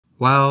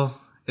Well,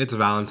 it's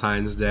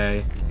Valentine's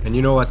Day, and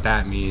you know what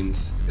that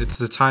means. It's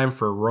the time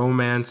for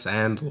romance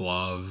and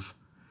love.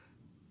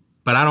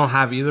 But I don't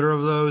have either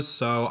of those,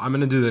 so I'm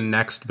gonna do the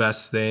next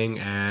best thing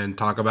and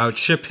talk about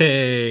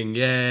shipping.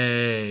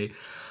 Yay!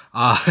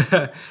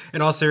 Uh,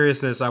 in all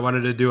seriousness, I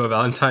wanted to do a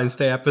Valentine's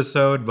Day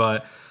episode,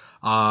 but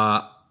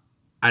uh,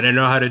 I didn't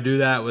know how to do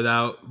that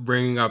without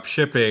bringing up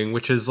shipping,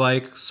 which is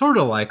like sort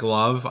of like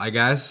love, I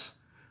guess.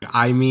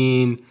 I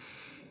mean,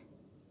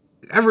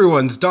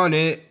 everyone's done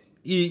it.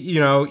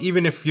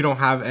 Even if you don't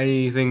have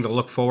anything to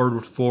look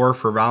forward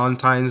for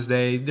Valentine's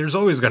Day, there's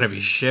always going to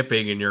be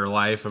shipping in your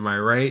life. Am I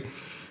right?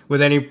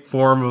 With any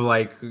form of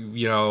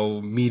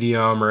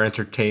medium or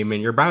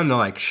entertainment, you're bound to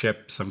like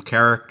ship some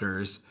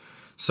characters.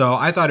 So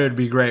I thought it would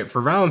be great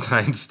for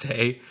Valentine's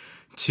Day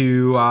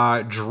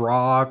to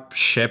draw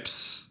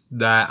ships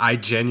that I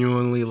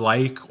genuinely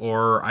like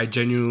or I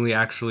genuinely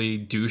actually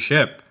do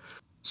ship.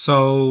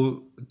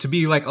 So to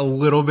be like a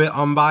little bit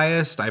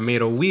unbiased, I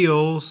made a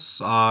wheel,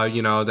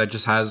 that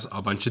just has a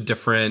bunch of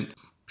different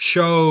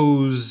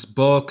shows,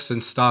 books,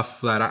 and stuff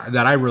that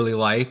I really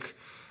like.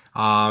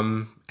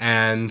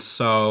 And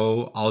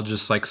so I'll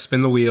just like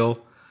spin the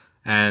wheel,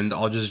 and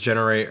I'll just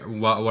generate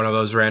one of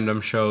those random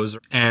shows,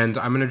 and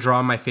I'm gonna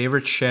draw my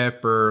favorite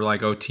ship or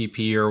like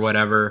OTP or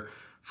whatever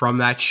from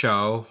that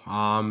show.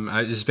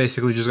 I just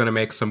basically just gonna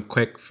make some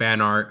quick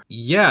fan art.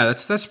 Yeah,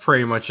 that's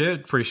pretty much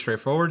it. Pretty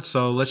straightforward.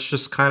 So let's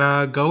just kind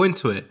of go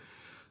into it.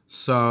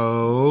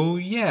 So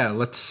yeah,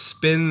 let's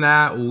spin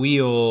that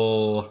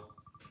wheel.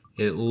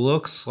 It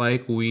looks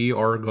like we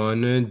are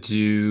gonna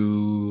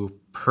do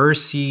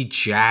Percy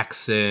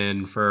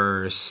Jackson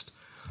first.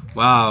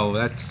 Wow,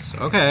 that's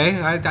okay.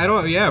 I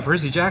don't, yeah,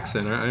 Percy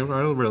Jackson. I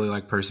don't really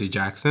like Percy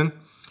Jackson.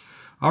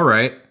 All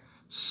right.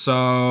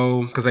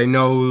 So, because I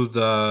know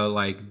the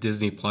like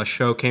Disney Plus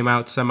show came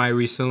out semi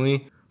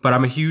recently, but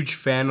I'm a huge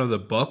fan of the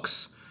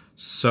books.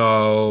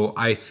 So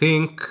I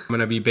think I'm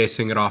gonna be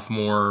basing it off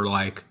more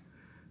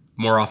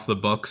off the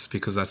books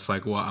because that's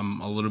like what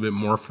I'm a little bit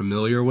more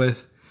familiar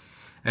with.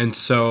 And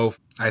so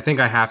I think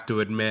I have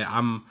to admit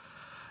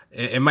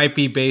it might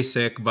be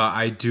basic, but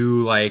I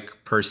do like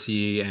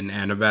Percy and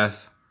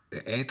Annabeth.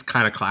 It's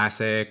kind of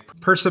classic.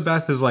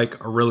 Percabeth is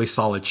like a really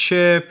solid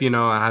ship. It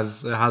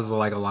has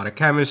like a lot of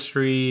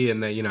chemistry,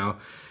 and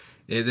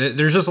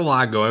there's just a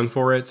lot going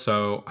for it.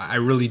 So I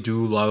really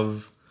do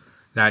love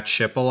that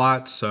ship a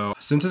lot. So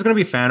since it's gonna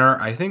be fan art,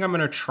 I think I'm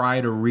gonna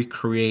try to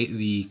recreate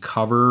the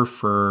cover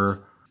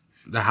for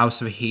the House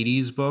of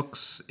Hades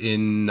books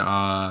in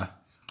the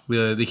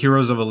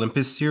Heroes of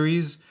Olympus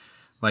series.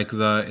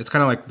 It's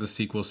kind of like the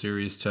sequel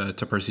series to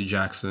Percy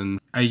Jackson.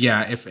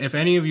 Yeah, if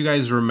any of you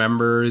guys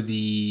remember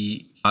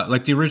the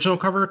the original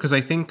cover, because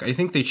I think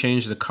they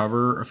changed the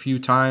cover a few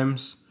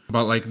times,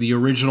 but like the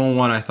original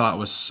one I thought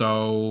was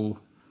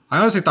I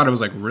honestly thought it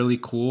was like really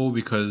cool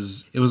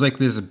because it was like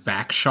this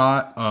back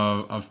shot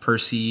of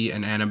Percy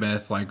and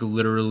Annabeth like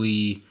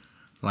literally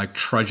like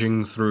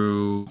trudging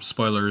through,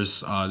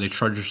 spoilers, they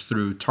trudged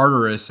through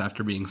Tartarus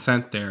after being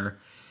sent there.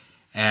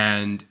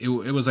 And it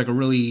was like a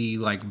really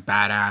like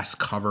badass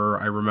cover,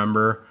 I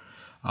remember.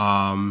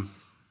 And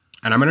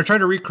I'm gonna try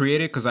to recreate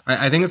it because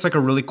I think it's like a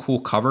really cool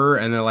cover,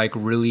 and it like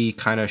really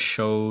kind of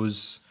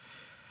shows,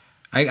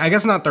 I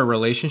guess not their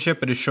relationship,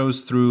 but it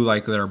shows through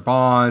like their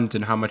bond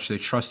and how much they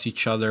trust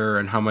each other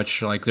and how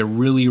much like they're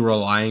really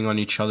relying on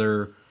each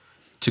other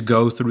to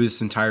go through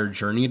this entire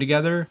journey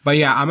together. But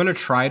yeah, I'm gonna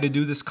try to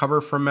do this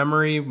cover from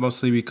memory,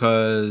 mostly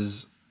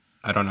because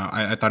I don't know,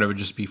 I thought it would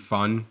just be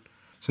fun.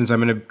 Since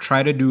I'm going to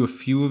try to do a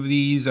few of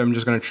these, I'm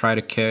just going to try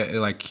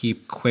to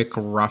keep quick,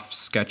 rough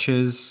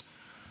sketches.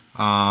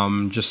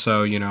 Just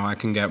so, I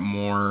can get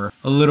a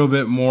little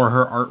bit more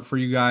her art for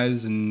you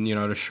guys and,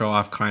 to show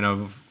off kind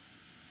of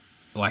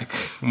like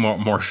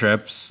more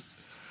ships.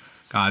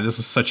 God, this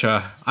was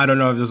I don't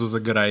know if this was a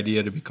good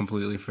idea, to be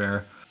completely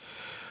fair.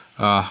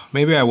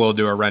 Maybe I will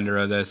do a render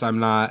of this.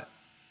 Not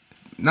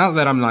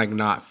that I'm like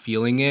not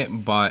feeling it,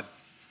 but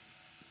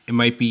it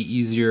might be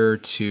easier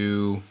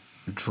to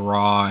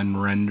draw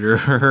and render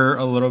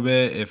a little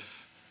bit.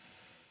 If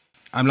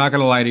I'm not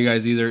gonna lie to you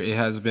guys either, it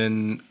has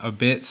been a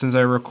bit since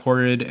I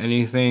recorded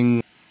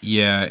anything.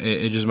 Yeah,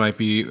 it just might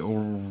be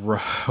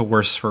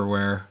worse for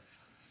wear.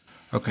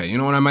 Okay, you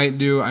know what I might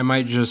do? I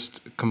might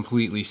just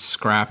completely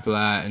scrap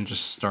that and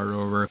just start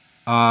over.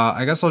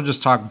 I guess I'll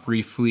just talk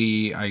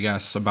briefly,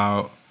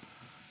 about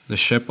the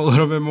ship a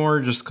little bit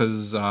more, just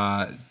because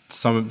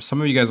some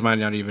of you guys might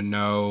not even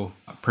know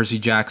Percy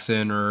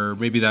Jackson, or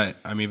maybe that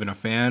I'm even a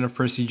fan of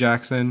Percy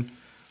Jackson,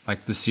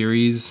 like the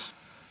series.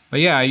 But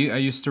yeah, I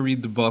used to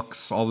read the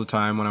books all the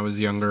time when I was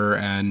younger,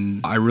 and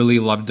I really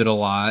loved it a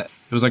lot.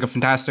 It was like a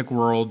fantastic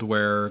world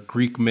where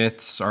Greek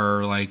myths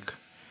are like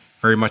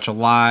very much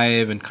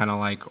alive and kind of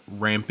like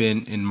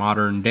rampant in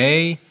modern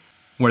day,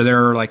 where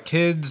there are like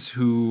kids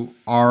who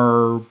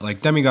are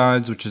like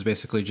demigods, which is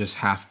basically just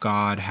half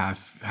god,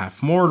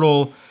 half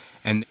mortal,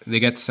 and they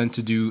get sent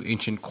to do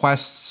ancient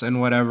quests and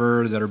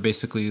whatever that are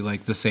basically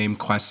like the same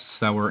quests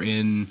that were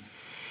in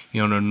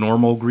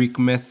normal Greek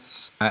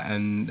myths.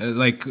 And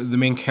like the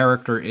main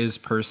character is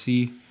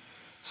Percy,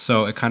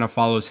 So it kind of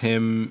follows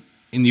him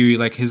in the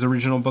like his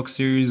original book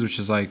series, which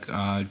is like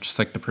just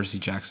like the Percy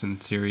Jackson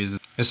series.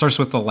 It starts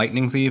with the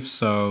Lightning Thief.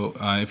 So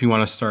if you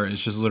want to start,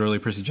 it's just literally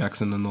Percy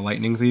Jackson and the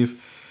Lightning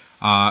Thief.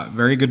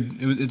 Very good.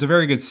 It's a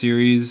very good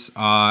series.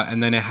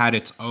 And then it had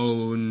its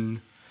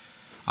own,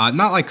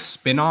 not like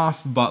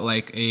spin-off, but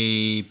like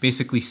a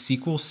basically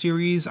sequel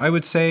series, I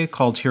would say,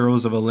 called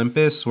Heroes of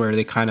Olympus, where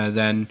they kind of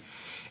then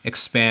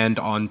expand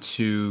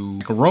onto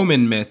like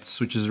Roman myths,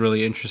 which is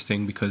really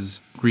interesting because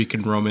Greek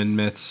and Roman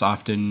myths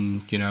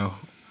often,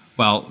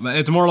 well,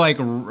 it's more like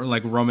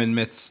Roman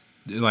myths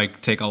like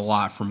take a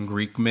lot from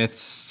Greek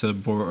myths to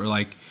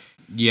like,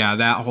 yeah,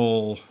 that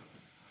whole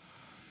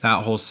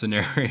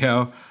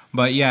scenario.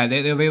 But yeah,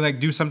 they like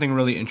do something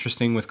really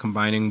interesting with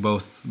combining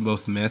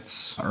both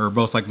myths or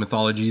both like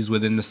mythologies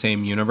within the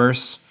same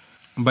universe.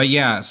 But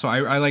yeah, so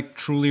I like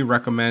truly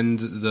recommend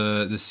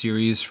the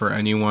series for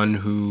anyone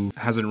who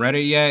hasn't read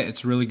it yet.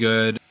 It's really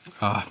good.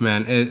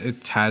 Man,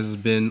 it has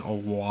been a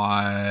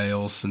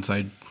while since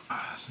I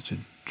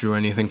drew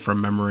anything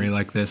from memory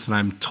like this, and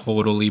I'm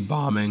totally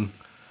bombing.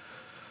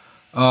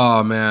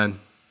 Oh man.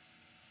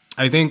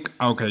 I think,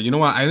 okay, you know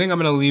what? I think I'm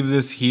going to leave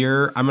this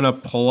here. I'm going to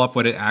pull up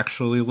what it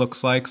actually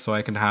looks like so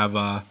I can have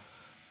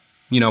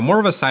more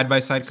of a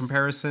side-by-side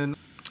comparison.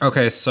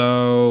 Okay,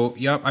 so,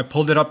 yep, I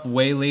pulled it up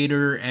way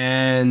later,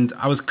 and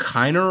I was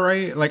kind of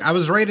right. Like, I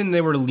was right, and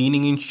they were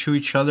leaning into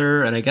each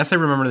other, and I guess I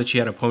remember that she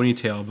had a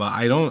ponytail, but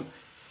I don't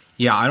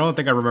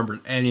think I remembered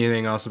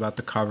anything else about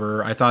the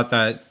cover. I thought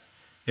that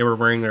they were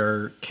wearing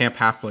their Camp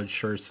Half-Blood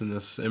shirts in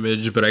this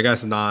image, but I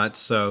guess not,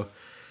 so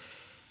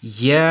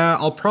yeah,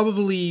 I'll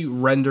probably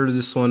render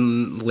this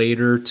one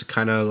later to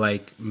kind of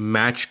like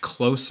match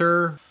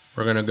closer.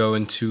 We're going to go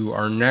into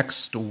our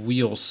next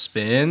wheel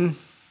spin.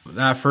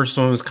 That first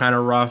one was kind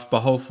of rough, but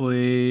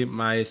hopefully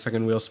my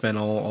second wheel spin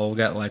I'll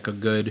get like a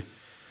good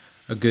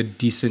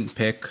decent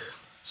pick.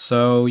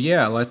 So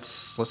yeah,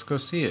 let's go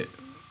see it.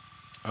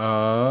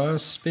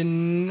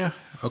 Spin.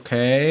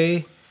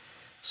 Okay.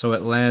 So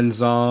it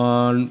lands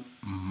on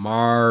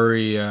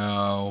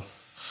Mario.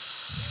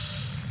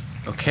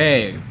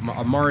 Okay,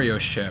 a Mario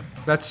ship.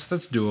 That's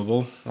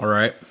doable. All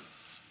right.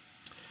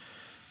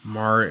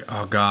 Mario.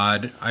 Oh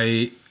God,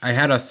 I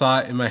had a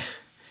thought in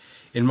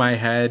my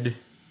head,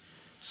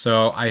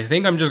 so I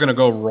think I'm just gonna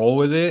go roll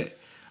with it.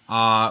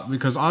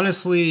 Because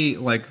honestly,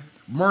 like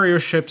Mario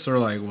ships are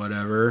like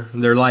whatever.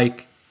 They're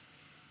like,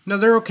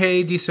 they're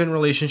okay, decent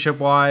relationship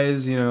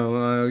wise.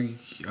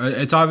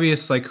 It's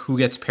obvious like who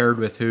gets paired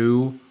with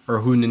who or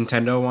who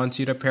Nintendo wants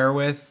you to pair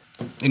with.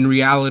 In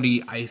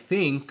reality, I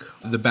think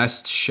the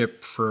best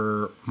ship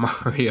for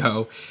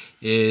Mario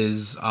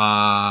is,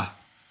 I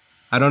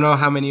don't know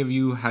how many of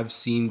you have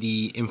seen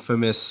the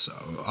infamous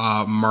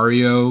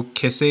Mario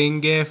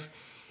kissing gif.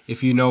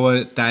 If you know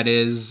what that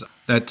is,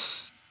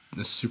 that's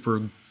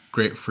super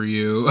great for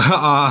you.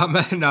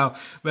 No,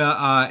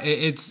 but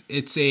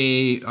it's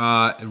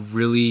a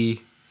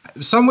really,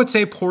 some would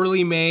say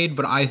poorly made,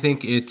 but I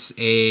think it's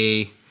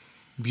a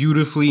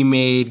beautifully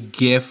made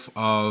gif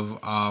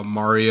of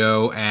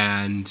Mario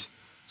and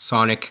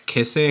Sonic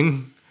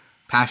kissing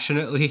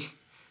passionately,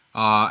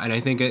 and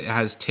I think it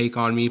has Take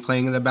On Me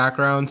playing in the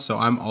background, so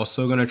I'm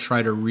also gonna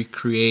try to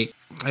recreate,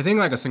 I think,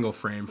 like a single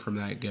frame from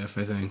that gif.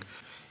 I think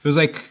it was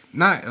like,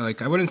 not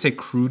like, I wouldn't say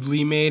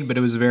crudely made, but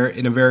it was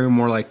in a very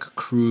more like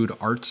crude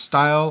art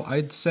style,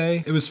 I'd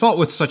say. It was felt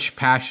with such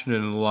passion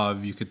and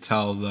love, you could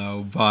tell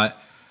though, but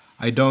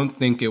I don't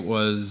think it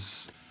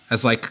was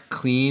as like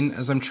clean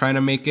as I'm trying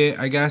to make it,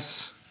 I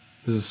guess.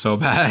 This is so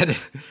bad.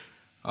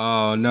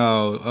 Oh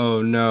no,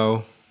 oh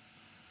no.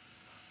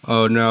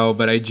 Oh no,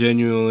 but I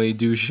genuinely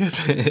do ship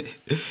it.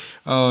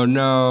 Oh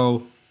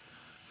no.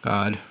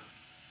 God.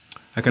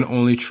 I can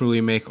only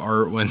truly make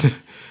art when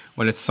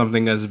it's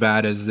something as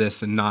bad as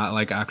this and not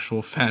like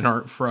actual fan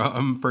art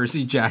from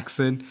Percy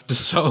Jackson.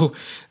 So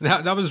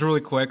that was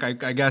really quick. I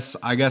guess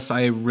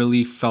I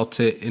really felt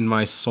it in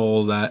my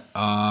soul that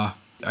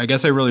I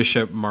guess I really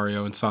ship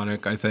Mario and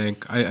Sonic. I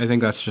think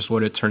that's just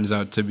what it turns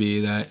out to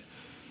be. That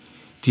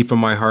deep in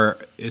my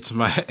heart,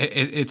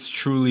 it's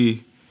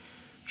truly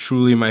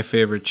my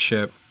favorite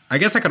ship. I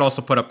guess I could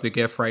also put up the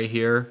GIF right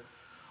here,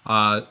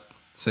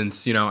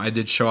 since I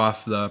did show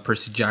off the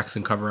Percy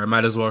Jackson cover. I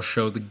might as well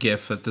show the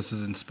GIF that this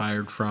is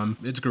inspired from.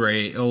 It's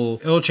great.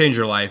 It'll change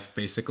your life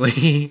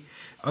basically.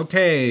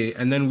 Okay,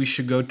 and then we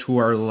should go to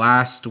our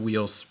last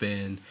wheel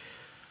spin.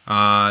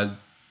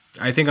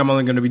 I think I'm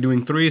only going to be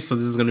doing 3, so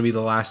this is going to be the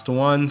last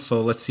one.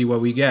 So let's see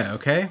what we get,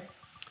 okay?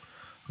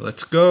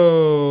 Let's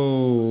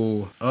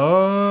go.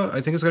 I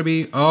think it's going to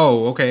be...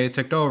 Oh, okay, it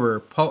ticked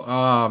over.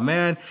 Oh,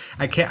 man.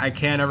 I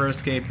can't ever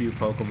escape you,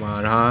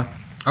 Pokemon, huh?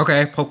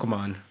 Okay,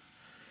 Pokemon.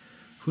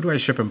 Who do I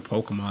ship in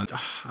Pokemon?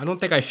 I don't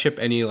think I ship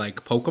any,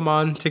 like,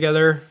 Pokemon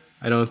together.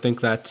 I don't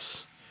think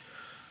that's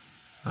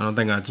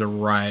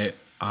right.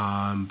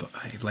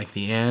 But like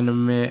the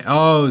anime.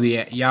 Oh,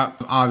 yeah.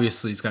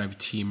 Obviously, it's gotta be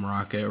Team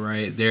Rocket,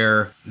 right?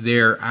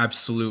 They're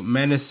absolute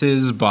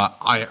menaces, but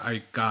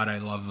God, I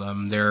love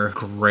them. They're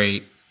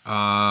great.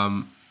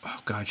 Oh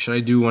god, should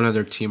I do one of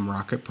their Team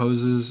Rocket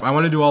poses? I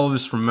want to do all of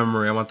this from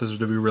memory. I want this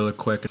to be really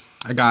quick.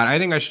 I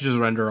think I should just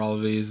render all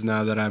of these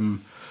now that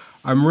I'm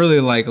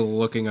really like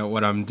looking at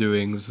what I'm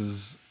doing. This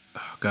is,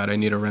 oh god, I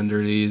need to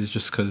render these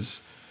just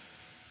because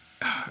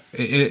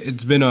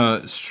it's been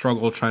a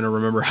struggle trying to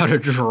remember how to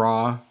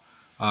draw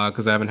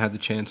because I haven't had the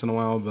chance in a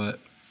while. But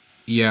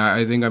yeah,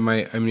 I think I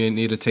might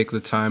need to take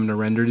the time to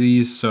render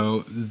these.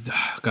 So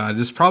god,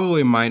 this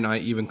probably might not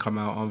even come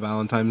out on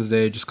Valentine's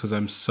Day just because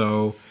I'm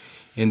so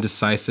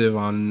indecisive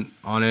on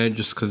it,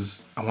 just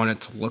because I want it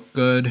to look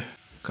good.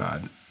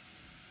 God,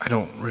 I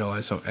don't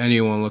realize how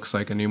anyone looks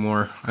like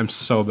anymore. I'm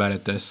so bad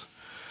at this.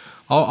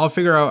 I'll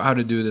figure out how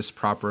to do this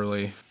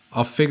properly.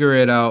 I'll figure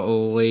it out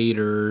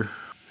later.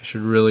 I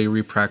should really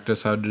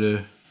repractice how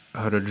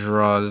to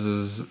draw. This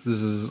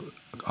is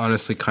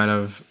honestly kind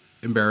of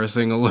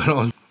embarrassing a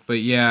little. But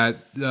yeah,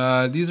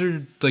 these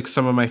are like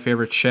some of my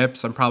favorite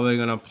ships. I'm probably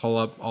gonna pull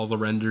up all the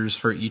renders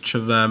for each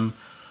of them,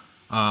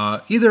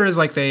 either as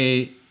like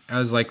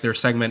their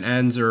segment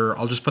ends, or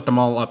I'll just put them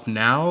all up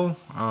now.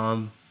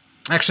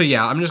 Actually,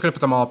 yeah, I'm just gonna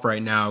put them all up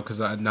right now because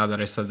now that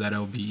I said that,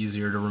 it'll be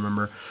easier to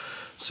remember.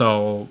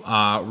 So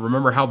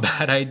remember how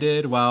bad I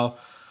did? Well,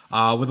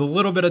 with a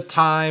little bit of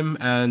time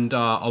and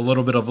a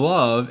little bit of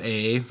love,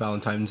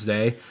 Valentine's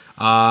Day,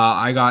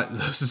 I got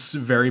those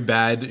very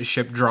bad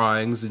ship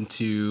drawings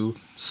into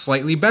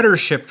slightly better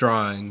ship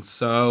drawings.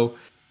 So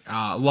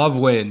love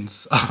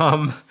wins.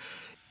 I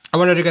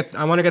want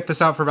to get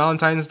this out for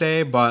Valentine's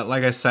Day, but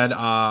like I said,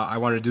 I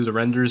wanted to do the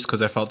renders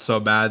because I felt so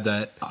bad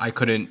that I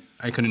couldn't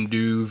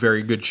do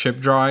very good ship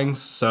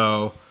drawings.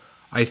 So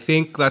I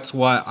think that's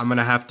what I'm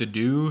gonna have to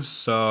do.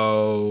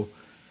 So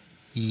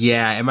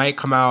yeah, it might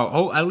come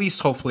out at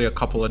least hopefully a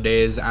couple of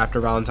days after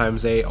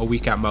Valentine's Day, a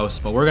week at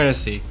most, but we're gonna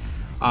see.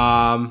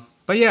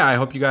 But yeah, I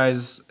hope you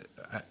guys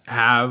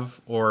have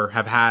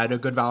had a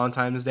good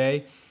Valentine's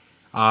Day.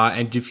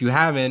 And if you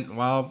haven't,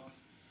 well,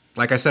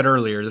 like I said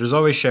earlier, there's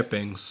always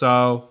shipping.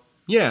 So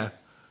yeah,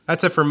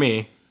 that's it for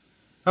me.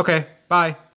 Okay, bye.